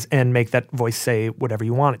sentences and make that voice say whatever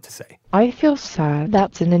you want it to say. I feel sad.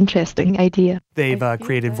 That's an interesting idea. They've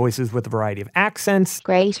created voices with a variety of accents.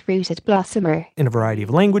 Great rooted blossomer. In a variety of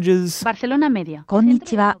languages. Barcelona Media.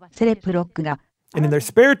 Konnichiwa, Cereprocが And in their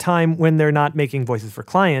spare time, when they're not making voices for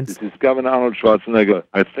clients, this is Governor Arnold Schwarzenegger.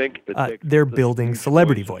 I think they're building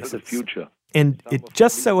celebrity voices. And it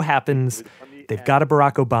just so happens they've got a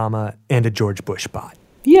Barack Obama and a George Bush bot.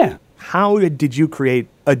 Yeah. How did you create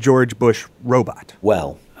a George Bush robot?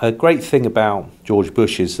 Well, a great thing about George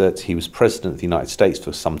Bush is that he was president of the United States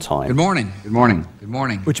for some time. Good morning. Good morning. Good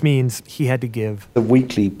morning. Which means he had to give a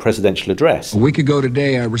weekly presidential address. A week ago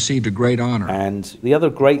today, I received a great honor. And the other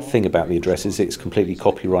great thing about the address is it's completely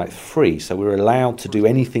copyright free, so we're allowed to do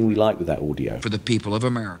anything we like with that audio. For the people of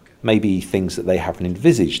America. Maybe things that they haven't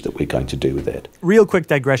envisaged that we're going to do with it. Real quick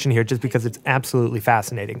digression here, just because it's absolutely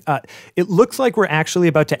fascinating. It looks like we're actually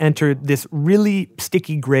about to enter this really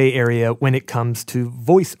sticky gray area when it comes to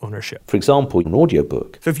voice ownership. For example, an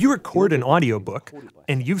audiobook. So if you record an audiobook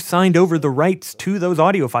and you've signed over the rights to those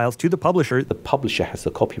audio files to the publisher has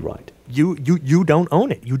the copyright. You don't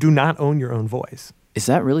own it. You do not own your own voice. Is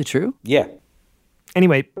that really true? Yeah.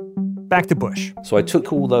 Anyway, back to Bush. So I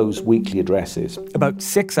took all those weekly addresses. About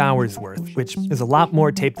 6 hours worth, which is a lot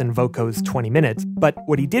more tape than Voco's 20 minutes. But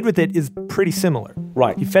what he did with it is pretty similar.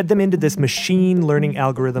 Right. He fed them into this machine learning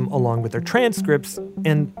algorithm along with their transcripts,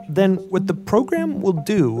 and then what the program will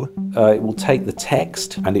do... it will take the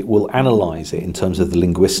text and it will analyze it in terms of the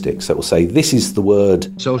linguistics. So it will say, this is the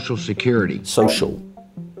word... Social Security. Social.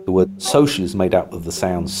 The word social is made up of the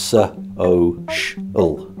sounds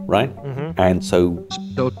s-o-sh-l, right? Mm-hmm. And so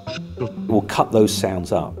it will cut those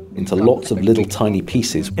sounds up into lots of little tiny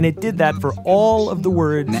pieces. And it did that for all of the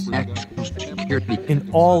words in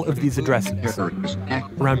all of these addresses,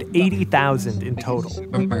 around 80,000 in total.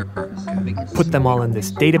 Put them all in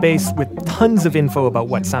this database with tons of info about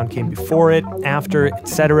what sound came before it, after,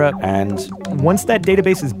 etc. And once that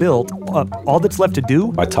database is built, all that's left to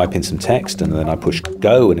do... I type in some text and then I push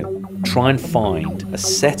go and it try and find a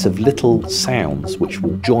set of little sounds which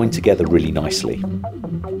will join together really nicely.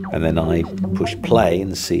 And then I push play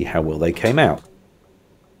and see how well they came out.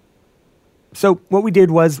 So what we did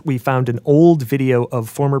was we found an old video of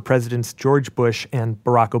former presidents George Bush and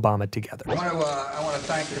Barack Obama together. I want to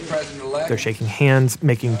thank the president-elect. They're shaking hands,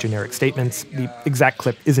 making generic statements. The exact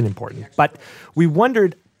clip isn't important. But we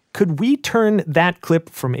wondered, could we turn that clip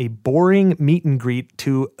from a boring meet and greet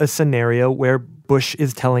to a scenario where Bush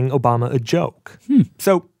is telling Obama a joke?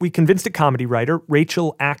 So we convinced a comedy writer,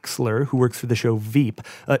 Rachel Axler, who works for the show Veep,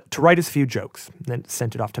 to write us a few jokes. Then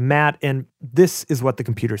sent it off to Matt, and this is what the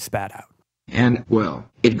computer spat out. And, well,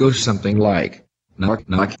 it goes something like, knock,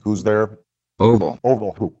 knock. Who's there? Oval.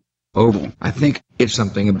 Oval who? Oval. I think it's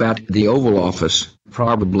something about the Oval Office,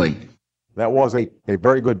 probably. That was a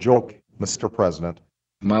very good joke, Mr. President.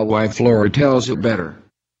 My wife Laura tells it better.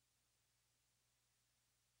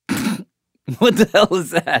 What the hell is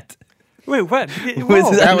that? Wait, what?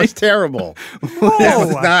 That was terrible. That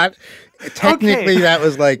was not... Technically, that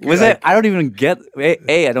was like... Was it? I don't even get...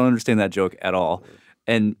 I don't understand that joke at all.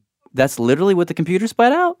 And that's literally what the computer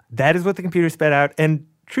spat out? That is what the computer spat out. And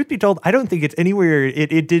truth be told, I don't think it's anywhere...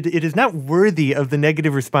 It is not worthy of the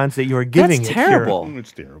negative response that you are giving. That's terrible.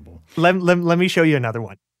 It's terrible. Let me show you another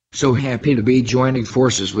one. So happy to be joining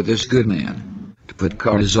forces with this good man. To put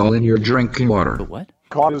cortisol in your drinking water. But what?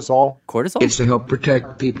 Cortisol? Cortisol? It's to help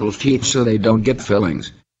protect people's teeth so they don't get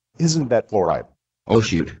fillings. Isn't that fluoride? Oh,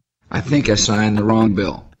 shoot. I think I signed the wrong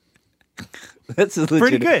bill. That's a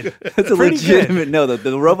pretty good. That's a legitimate... No,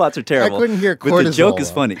 the robots are terrible. I couldn't hear cortisol. But the joke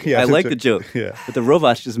is funny. Yeah, I like the joke. Yeah. But the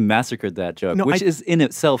robots just massacred that joke, which is in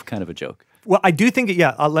itself kind of a joke. Well, I do think,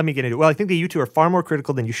 let me get into it. Well, I think that you two are far more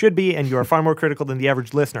critical than you should be, and you are far more critical than the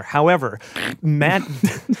average listener. However, Matt...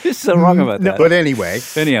 You're so wrong about that. But anyway.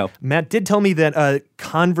 Anyhow. Matt did tell me that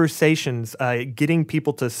conversations, getting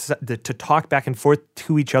people to talk back and forth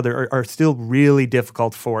to each other are still really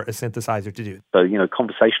difficult for a synthesizer to do. So,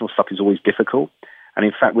 conversational stuff is always difficult. And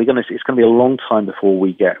in fact, it's going to be a long time before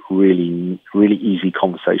we get really, really easy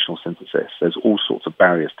conversational synthesis. There's all sorts of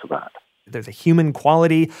barriers to that. There's a human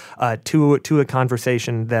quality to a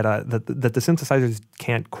conversation that the synthesizers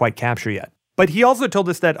can't quite capture yet. But he also told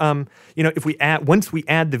us that if we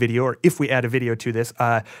add the video, or if we add a video to this,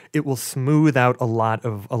 it will smooth out a lot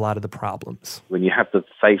of the problems. When you have the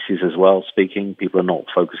faces as well speaking, people are not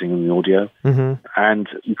focusing on the audio, and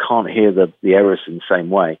you can't hear the errors in the same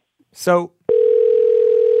way. So.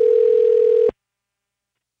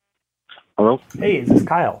 Hello? Hey, is this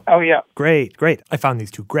Kyle? Oh, yeah. Great. I found these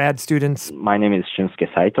two grad students. My name is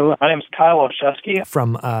Shinsuke Saito. My name is Kyle Olszewski.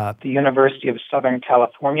 From the University of Southern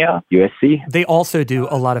California. USC. They also do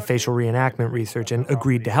a lot of facial reenactment research and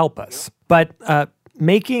agreed to help us. But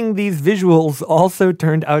making these visuals also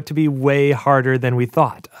turned out to be way harder than we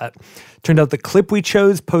thought. Turned out the clip we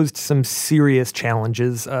chose posed some serious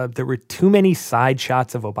challenges. There were too many side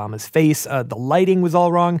shots of Obama's face. The lighting was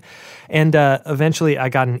all wrong. And eventually I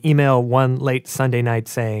got an email one late Sunday night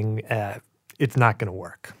saying it's not going to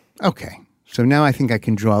work. Okay. So now I think I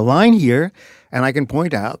can draw a line here, and I can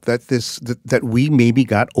point out that that we maybe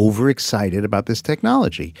got overexcited about this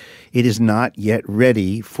technology. It is not yet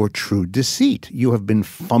ready for true deceit. You have been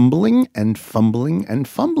fumbling and fumbling and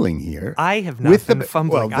fumbling here. I have not been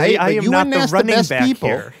fumbling. Well, I am not the running back people.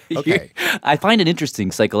 Here. Okay. I find it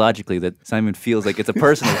interesting psychologically that Simon feels like it's a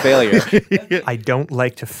personal failure. I don't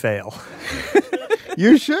like to fail.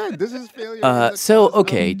 You should. This is failure.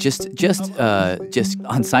 Just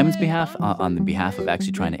on Simon's behalf, on the behalf of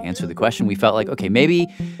actually trying to answer the question, we felt like, okay, maybe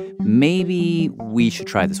we should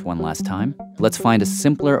try this one last time. Let's find a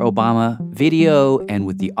simpler Obama video, and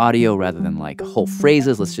with the audio rather than like whole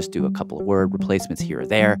phrases, let's just do a couple of word replacements here or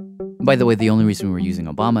there. By the way, the only reason we're using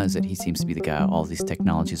Obama is that he seems to be the guy all these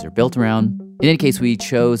technologies are built around. In any case, we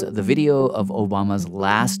chose the video of Obama's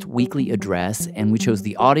last weekly address, and we chose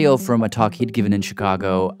the audio from a talk he'd given in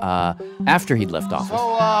Chicago after he'd left office.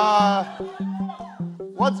 So,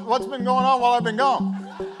 what's been going on while I've been gone?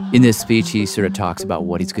 In this speech, he sort of talks about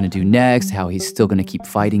what he's going to do next, how he's still going to keep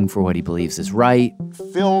fighting for what he believes is right.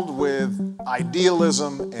 Filled with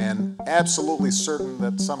idealism and absolutely certain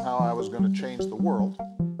that somehow I was going to change the world.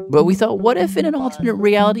 But we thought, what if in an alternate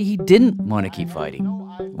reality he didn't want to keep fighting?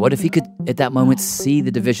 What if he could, at that moment, see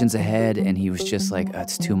the divisions ahead and he was just like,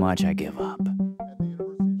 it's too much, I give up.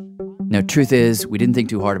 Now, truth is, we didn't think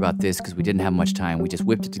too hard about this because we didn't have much time. We just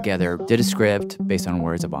whipped it together, did a script based on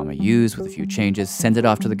words Obama used with a few changes, sent it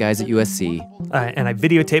off to the guys at USC. And I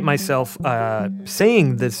videotaped myself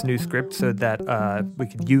saying this new script so that we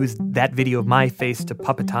could use that video of my face to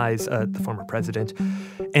puppetize the former president.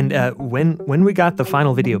 And when we got the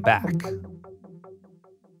final video back,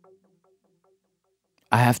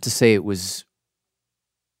 I have to say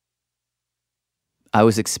I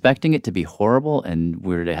was expecting it to be horrible and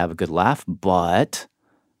we were to have a good laugh, but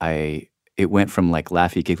it went from like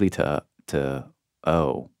laughy giggly to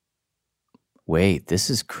oh, wait, this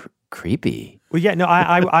is creepy. Well, yeah, no,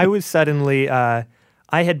 I was suddenly I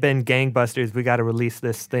had been gangbusters. We got to release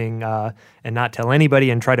this thing and not tell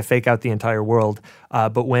anybody and try to fake out the entire world.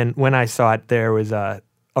 But when I saw it, there was a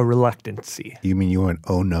reluctancy. You mean you went,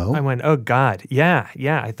 oh no? I went, oh God, yeah.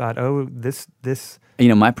 I thought, oh, this. You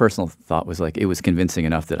know, my personal thought was like, it was convincing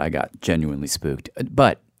enough that I got genuinely spooked.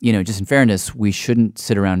 But, you know, just in fairness, we shouldn't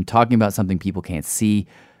sit around talking about something people can't see.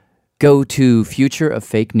 Go to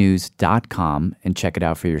futureoffakenews.com and check it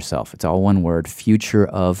out for yourself. It's all one word,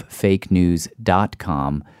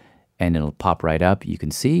 futureoffakenews.com, and it'll pop right up. You can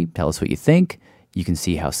see, tell us what you think. You can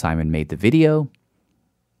see how Simon made the video.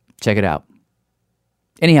 Check it out.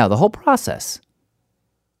 Anyhow, the whole process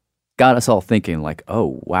got us all thinking like,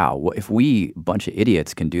 oh, wow, if we, a bunch of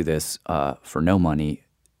idiots, can do this for no money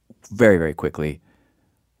very, very quickly,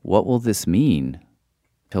 what will this mean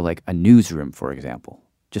to like a newsroom, for example,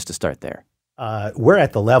 just to start there? We're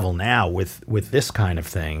at the level now with this kind of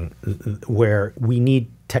thing where we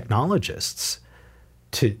need technologists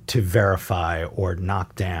to verify or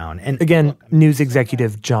knock down. And again, news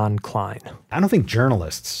executive John Klein. I don't think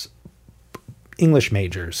journalists, English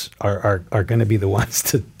majors are going to be the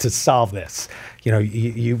ones to solve this. You know,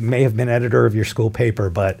 you may have been editor of your school paper,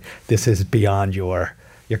 but this is beyond your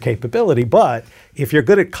capability. But if you're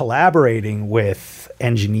good at collaborating with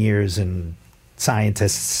engineers and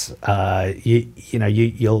scientists,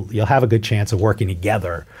 you'll have a good chance of working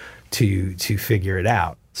together to figure it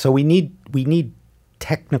out. So we need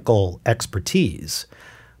technical expertise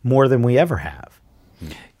more than we ever have.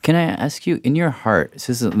 Can I ask you, in your heart,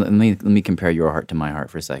 let me compare your heart to my heart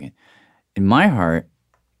for a second. In my heart,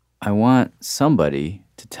 I want somebody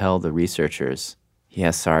to tell the researchers, yeah,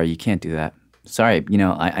 sorry, you can't do that. Sorry, you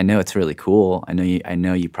know, I know it's really cool. I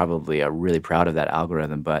know you probably are really proud of that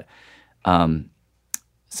algorithm, but some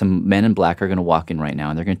men in black are going to walk in right now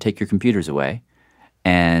and they're going to take your computers away.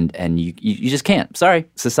 And you just can't. Sorry,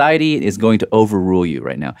 society is going to overrule you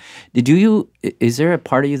right now. Is there a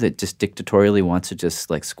part of you that just dictatorially wants to just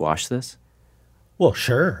like squash this? Well,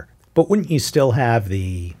 sure. But wouldn't you still have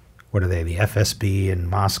the FSB in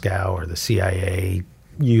Moscow or the CIA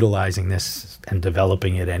utilizing this and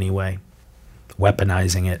developing it anyway?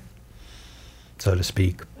 Weaponizing it, so to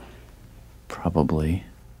speak? Probably.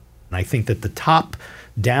 And I think that the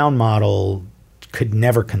top-down model could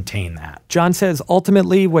never contain that. John says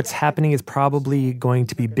ultimately what's happening is probably going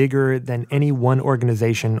to be bigger than any one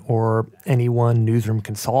organization or any one newsroom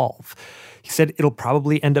can solve. He said it'll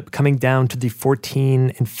probably end up coming down to the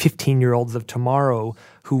 14 and 15-year-olds of tomorrow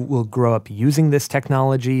who will grow up using this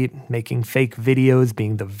technology, making fake videos,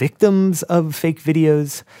 being the victims of fake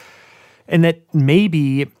videos, and that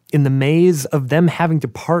maybe in the maze of them having to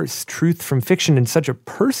parse truth from fiction in such a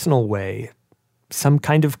personal way, some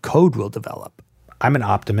kind of code will develop. I'm an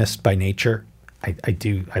optimist by nature. I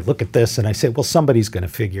look at this and I say, well, somebody's going to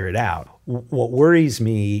figure it out. What worries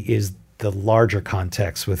me is the larger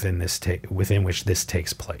context within which this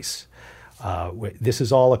takes place. This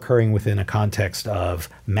is all occurring within a context of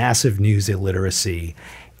massive news illiteracy,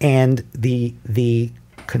 and the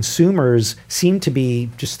consumers seem to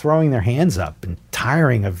be just throwing their hands up and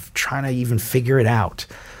tiring of trying to even figure it out.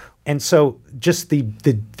 And so just the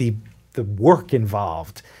work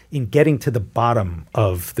involved in getting to the bottom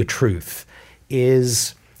of the truth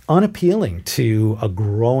is unappealing to a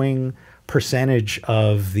growing percentage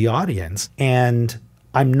of the audience. And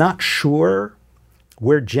I'm not sure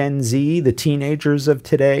where Gen Z, the teenagers of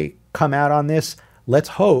today, come out on this. Let's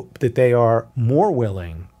hope that they are more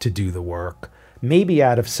willing to do the work, maybe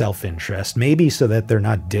out of self-interest, maybe so that they're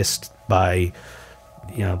not dissed by,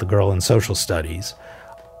 the girl in social studies.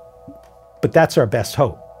 But that's our best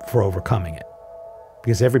hope for overcoming it,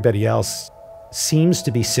 because everybody else seems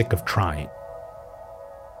to be sick of trying.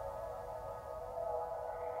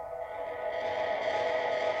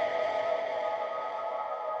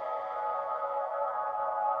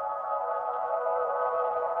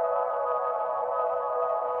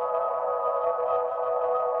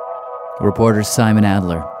 Reporter Simon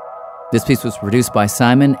Adler. This piece was produced by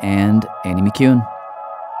Simon and Annie McEwen.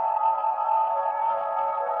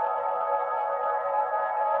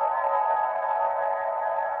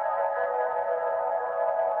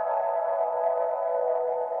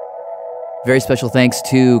 Very special thanks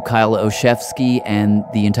to Kyle Olszewski and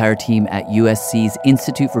the entire team at USC's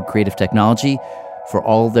Institute for Creative Technology for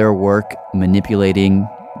all their work manipulating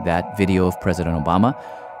that video of President Obama.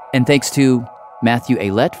 And thanks to Matthew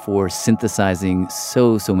Aylett for synthesizing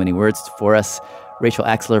so many words for us, Rachel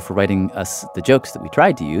Axler for writing us the jokes that we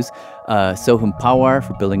tried to use, Soham Pawar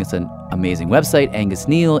for building us an amazing website, Angus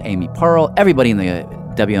Neal, Amy Pearl, everybody in the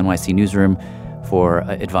WNYC newsroom for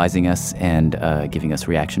advising us and giving us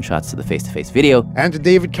reaction shots to the face-to-face video. And to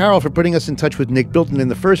David Carroll for putting us in touch with Nick Bilton in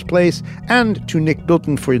the first place, and to Nick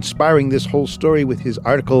Bilton for inspiring this whole story with his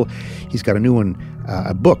article. He's got a new one,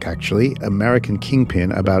 a book actually, American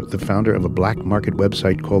Kingpin, about the founder of a black market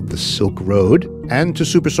website called The Silk Road. And to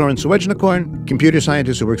Super Soren Swedjnakorn, computer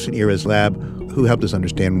scientist who works in Ira's lab, who helped us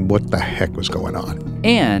understand what the heck was going on.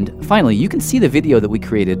 And finally, you can see the video that we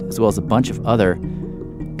created, as well as a bunch of other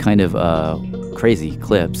kind of crazy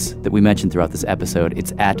clips that we mentioned throughout this episode.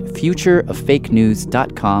 It's at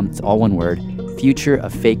futureoffakenews.com. It's all one word,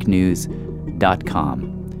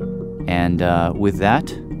 futureoffakenews.com. And with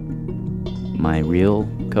that, my real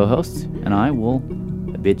co-host and I will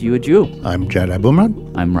bid you adieu. I'm Jad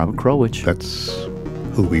Abumrad. I'm Robert Krulwich. That's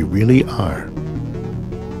who we really are.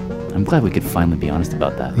 I'm glad we could finally be honest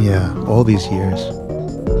about that. Yeah, all these years.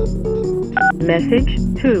 Message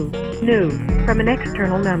 2, new, from an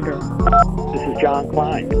external number. This is John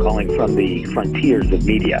Klein, calling from the frontiers of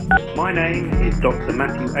media. My name is Dr.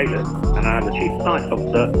 Matthew Aylett, and I am the Chief Science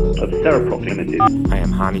Officer of Cereproc Limited. I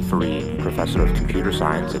am Hani Fareed, Professor of Computer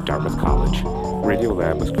Science at Dartmouth College.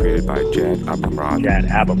 Radiolab was created by Jad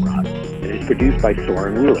Abumrad. It is produced by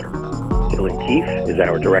Soren Wheeler. Dylan Keefe is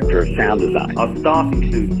our Director of Sound Design. Our staff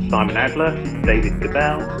includes Simon Adler, David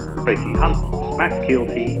Gabel, Tracy Hunt, Max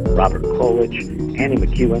Keelty, Robert Krulwich, Annie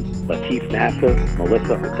McEwen, Lateef Nasser,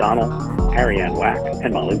 Melissa O'Donnell, Ariane Wack,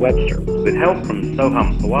 and Molly Webster. With help from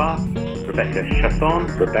Soham Pawar, Rebecca Chasson,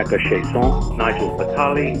 Nigel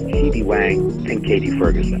Batali, Phoebe Wang, and Katie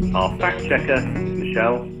Ferguson. Our fact checker,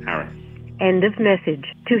 Michelle Harris. End of message.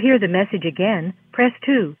 To hear the message again, press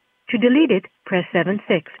 2. To delete it, press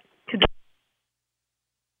 7-6.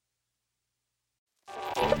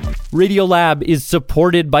 Radiolab is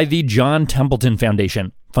supported by the John Templeton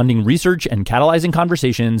Foundation, funding research and catalyzing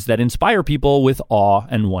conversations that inspire people with awe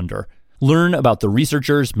and wonder. Learn about the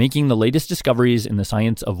researchers making the latest discoveries in the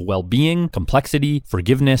science of well-being, complexity,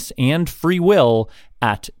 forgiveness, and free will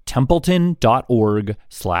at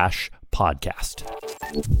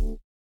templeton.org/podcast.